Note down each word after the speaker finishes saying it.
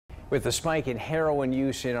With the spike in heroin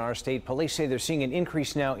use in our state, police say they're seeing an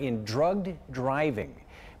increase now in drugged driving.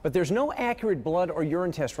 But there's no accurate blood or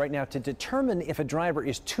urine test right now to determine if a driver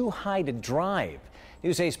is too high to drive.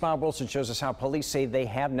 News 8's Bob Wilson shows us how police say they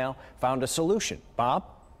have now found a solution. Bob?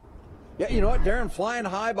 Yeah, you know what, Darren, flying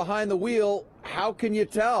high behind the wheel, how can you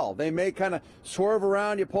tell? They may kind of swerve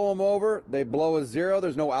around, you pull them over, they blow a zero,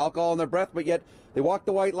 there's no alcohol in their breath, but yet they walk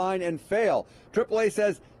the white line and fail. AAA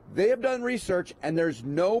says they have done research and there's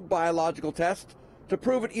no biological test to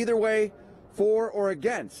prove it either way, for or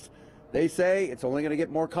against. They say it's only going to get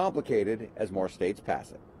more complicated as more states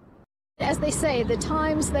pass it. As they say, the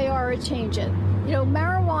times they are a-changin'. You know,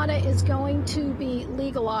 marijuana is going to be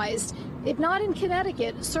legalized, if not in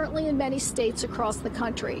Connecticut, certainly in many states across the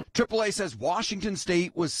country. AAA says Washington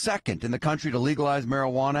State was second in the country to legalize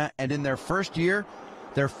marijuana, and in their first year,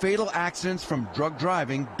 their fatal accidents from drug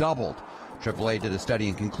driving doubled. AAA did a study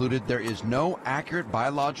and concluded there is no accurate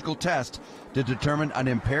biological test to determine an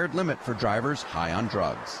impaired limit for drivers high on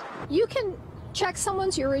drugs. You can check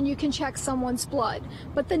someone's urine, you can check someone's blood,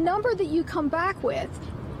 but the number that you come back with,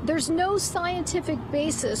 there's no scientific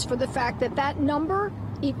basis for the fact that that number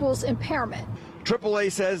equals impairment.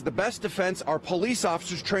 AAA says the best defense are police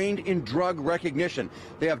officers trained in drug recognition.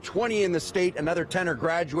 They have 20 in the state, another 10 are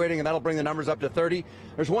graduating, and that'll bring the numbers up to 30.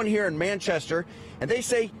 There's one here in Manchester, and they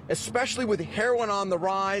say, especially with heroin on the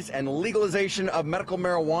rise and legalization of medical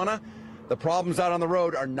marijuana, the problems out on the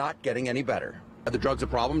road are not getting any better. Are the drugs a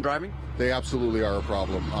problem driving? They absolutely are a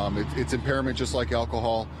problem. It's impairment just like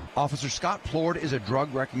alcohol. Officer Scott Plord is a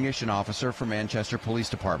drug recognition officer for Manchester Police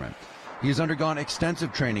Department. He has undergone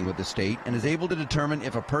extensive training with the state and is able to determine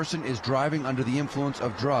if a person is driving under the influence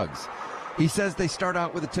of drugs. He says they start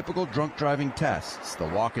out with the typical drunk driving tests, the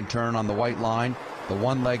walk and turn on the white line, the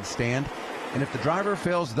one-leg stand, and if the driver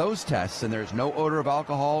fails those tests and there's no odor of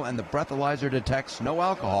alcohol and the breathalyzer detects no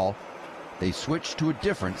alcohol, they switch to a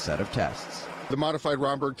different set of tests. The modified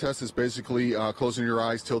Romberg test is basically closing your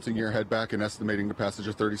eyes, tilting your head back, and estimating the passage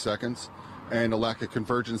of 30 seconds. And a lack of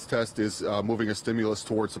convergence test is moving a stimulus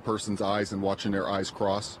towards the person's eyes and watching their eyes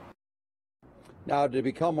cross. Now, to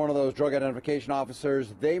become one of those drug identification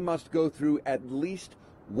officers, they must go through at least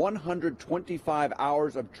 125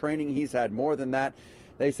 hours of training. He's had more than that.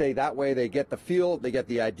 They say that way they get the feel, they get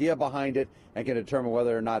the idea behind it, and can determine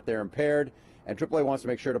whether or not they're impaired. And AAA wants to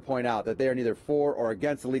make sure to point out that they are neither for or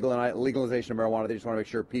against the legalization of marijuana. They just want to make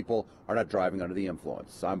sure people are not driving under the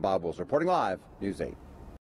influence. I'm Bob Wilson reporting live, News 8.